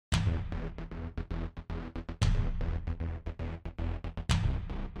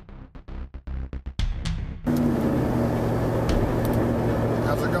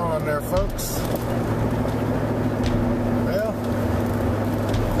How's it going there, folks? Well,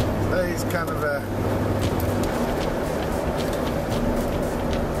 today's kind of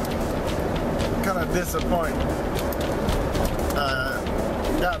disappointing.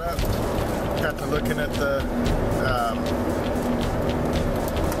 Got up, got to looking at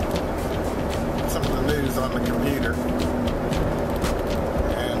some of the news on the computer,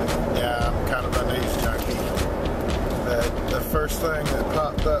 and yeah, I'm kind of a news junkie. The first thing that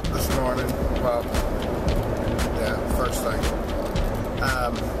popped up this morning, first thing,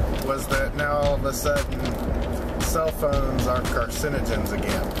 was that now all of a sudden cell phones are carcinogens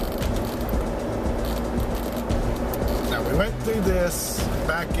again. Now, we went through this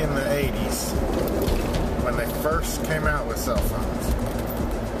back in the 80s when they first came out with cell phones,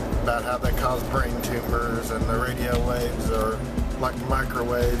 about how they cause brain tumors and the radio waves are like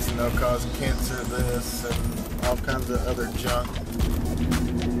microwaves and they'll cause cancer, this and all kinds of other junk,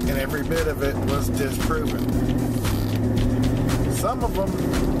 and every bit of it was disproven. Some of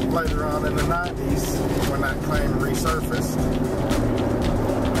them later on in the 90s, when that claim resurfaced,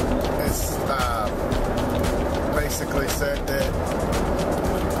 it's basically said that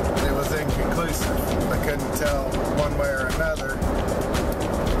it was inconclusive. They couldn't tell one way or another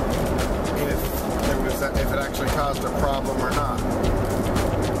if it actually caused a problem or not.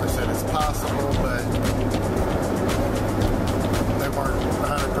 They said it's possible, but they weren't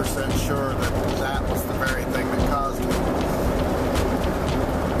 100% sure that that was the very thing that caused it.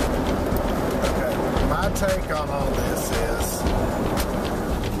 Okay, my take on all this is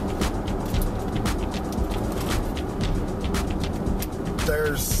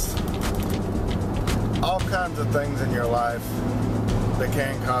there's all kinds of things in your life that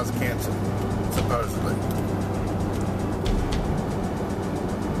can cause cancer, supposedly.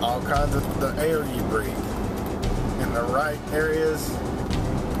 All kinds of the air you breathe. In the right areas,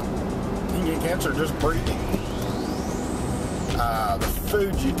 you can get cancer just breathing. The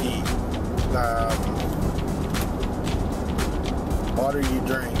food you eat, water you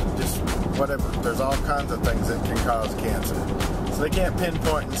drink, just whatever. There's all kinds of things that can cause cancer. So they can't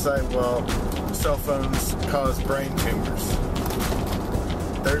pinpoint and say, well, cell phones cause brain tumors.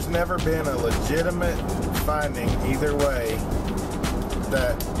 There's never been a legitimate finding either way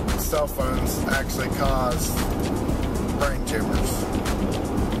that cell phones actually cause brain tumors.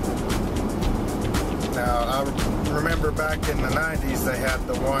 Now, I remember back in the 90s they had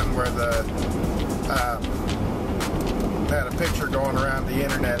the one where they had a picture going around the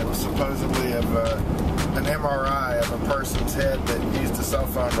internet. It was supposedly of an MRI of a person's head that used a cell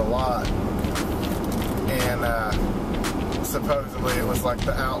phone a lot, and supposedly it was like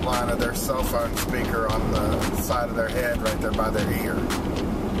the outline of their cell phone speaker on the side of their head right there by their ear.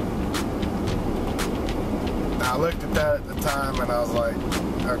 Now, I looked at that at the time and I was like,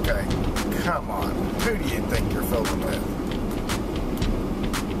 okay, come on, who do you think you're fooling with?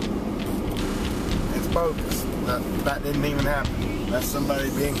 It's bogus. That didn't even happen. That's somebody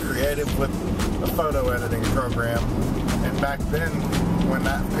being creative with a photo editing program. And back then, when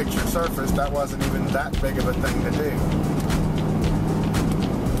that picture surfaced, that wasn't even that big of a thing to do.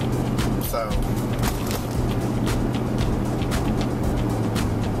 So,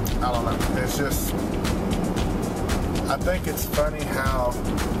 I don't know. It's just, I think it's funny how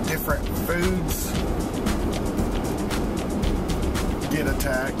different foods get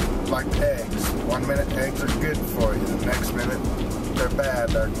attacked, like eggs. 1 minute eggs are good for you, the next minute they're bad,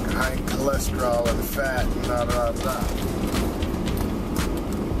 they're high in cholesterol and fat and da da da.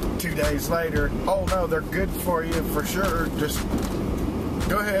 2 days later, oh no, they're good for you for sure, just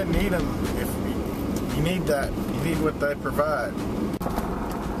go ahead and eat them if you need that, you need what they provide.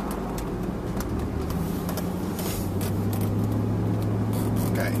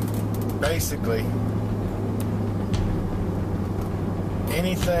 Okay, basically,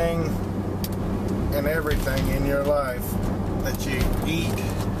 anything and everything in your life that you eat,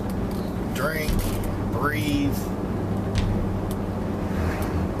 drink, breathe,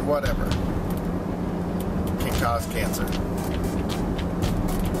 whatever, can cause cancer.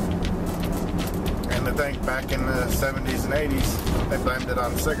 And I think back in the 70s and 80s, they blamed it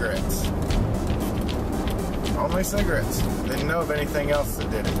on cigarettes. Only cigarettes. Didn't know of anything else that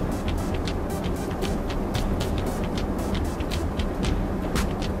did it.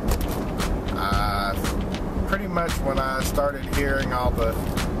 Pretty much when I started hearing all the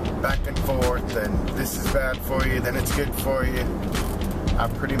back and forth and this is bad for you, then it's good for you, I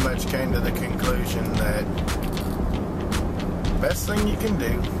pretty much came to the conclusion that the best thing you can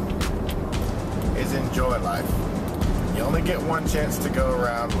do is enjoy life. You only get one chance to go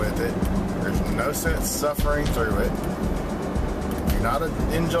around with it. There's no sense suffering through it. If you're not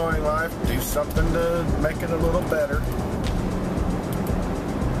enjoying life, do something to make it a little better.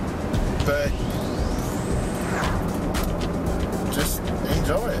 But just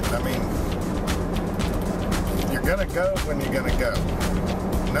enjoy it. I mean, you're gonna go when you're gonna go.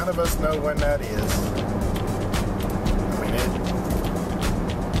 None of us know when that is. I mean,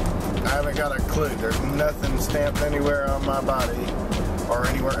 I haven't got a clue. There's nothing stamped anywhere on my body or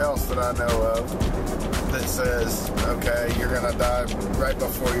anywhere else that I know of that says, okay, you're gonna die right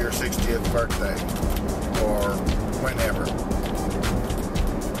before your 60th birthday or whenever.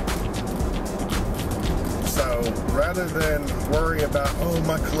 So rather than worry about, oh,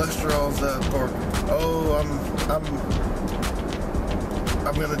 my cholesterol's up, or oh,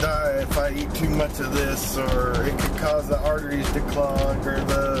 I'm gonna die if I eat too much of this, or it could cause the arteries to clog, or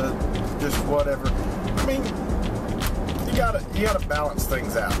just whatever. I mean, you gotta balance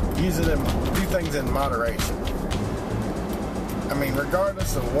things out. Do things in moderation. I mean,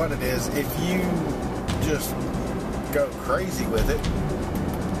 regardless of what it is, if you just go crazy with it,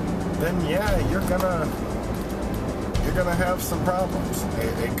 then yeah, you're gonna have some problems.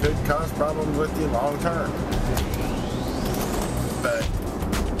 It could cause problems with you long term. But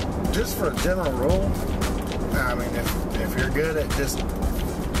just for a general rule, I mean, if you're good at just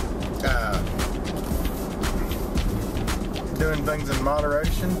doing things in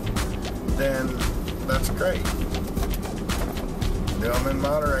moderation, then that's great. Do them in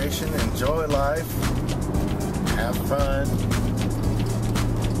moderation, enjoy life, have fun,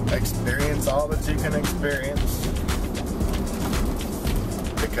 experience all that you can experience,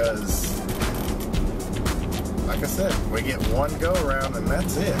 because like I said, we get one go around and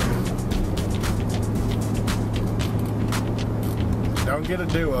that's it. You don't get a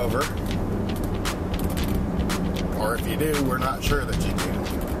do-over. Or if you do, we're not sure that you do.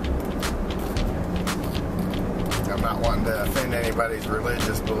 I'm not wanting to offend anybody's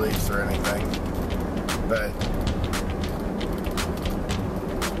religious beliefs or anything, but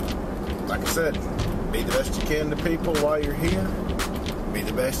like I said, be the best you can to people while you're here. Be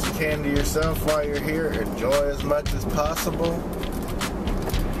the best you can to yourself while you're here. Enjoy as much as possible.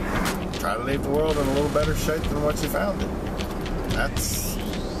 Try to leave the world in a little better shape than what you found it. That's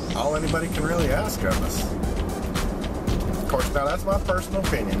all anybody can really ask of us. Of course, now that's my personal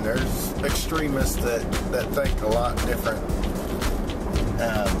opinion. There's extremists that think a lot different.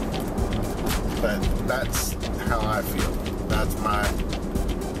 But that's how I feel. That's my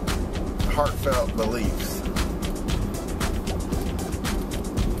heartfelt beliefs.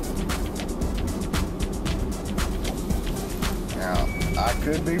 Now, I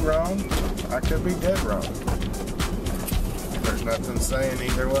could be wrong. I could be dead wrong. There's nothing saying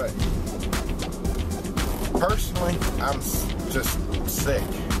either way. Personally, I'm just sick.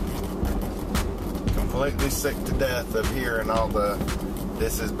 Completely sick to death of hearing all the,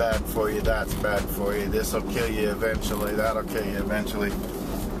 this is bad for you, that's bad for you, this will kill you eventually, that'll kill you eventually.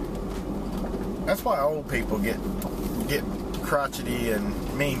 That's why old people get crotchety and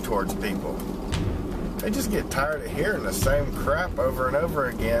mean towards people. They just get tired of hearing the same crap over and over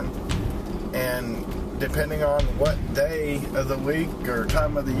again, and depending on what day of the week or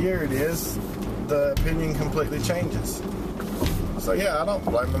time of the year it is, the opinion completely changes. So yeah, I don't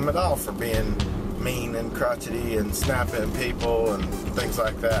blame them at all for being mean and crotchety and snapping at people and things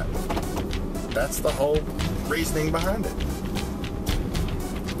like that. That's the whole reasoning behind it.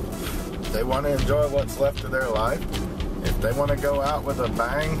 If they want to enjoy what's left of their life, if they want to go out with a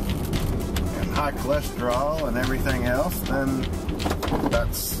bang and high cholesterol and everything else, then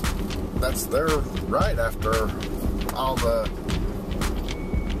that's their right after all the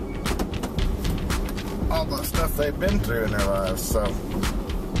stuff they've been through in their lives. So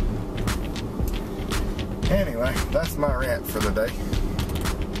anyway, that's my rant for the day.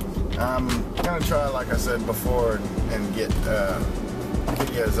 I'm gonna try, like I said before, and get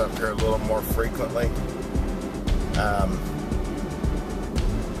videos up here a little more frequently.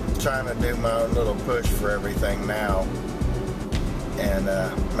 Trying to do my own little push for everything now, and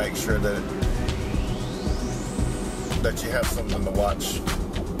make sure that you have something to watch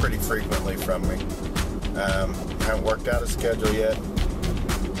pretty frequently from me. Haven't worked out a schedule yet.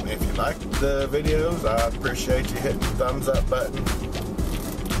 If you like the videos, I appreciate you hitting the thumbs up button.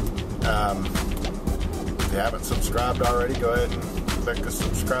 If you haven't subscribed already, go ahead and click the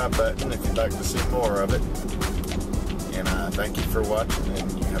subscribe button if you'd like to see more of it. And thank you for watching,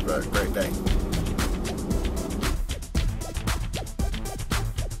 and you have a great day.